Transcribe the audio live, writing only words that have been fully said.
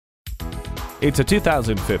It's a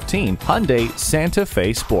 2015 Hyundai Santa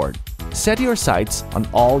Fe Sport. Set your sights on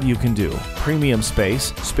all you can do. Premium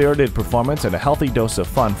space, spirited performance, and a healthy dose of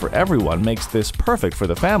fun for everyone makes this perfect for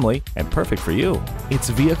the family and perfect for you. Its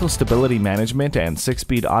vehicle stability management and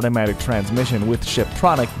 6-speed automatic transmission with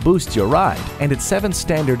Shiptronic boost your ride, and its 7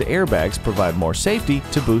 standard airbags provide more safety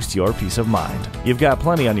to boost your peace of mind. You've got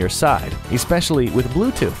plenty on your side, especially with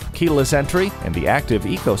Bluetooth, keyless entry, and the active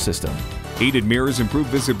ecosystem. Heated mirrors improve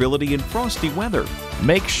visibility in frosty weather.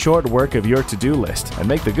 Make short work of your to-do list and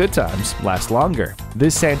make the good times last longer.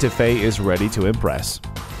 This Santa Fe is ready to impress.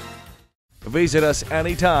 Visit us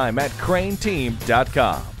anytime at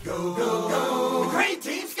crainteam.com. Go, go, go.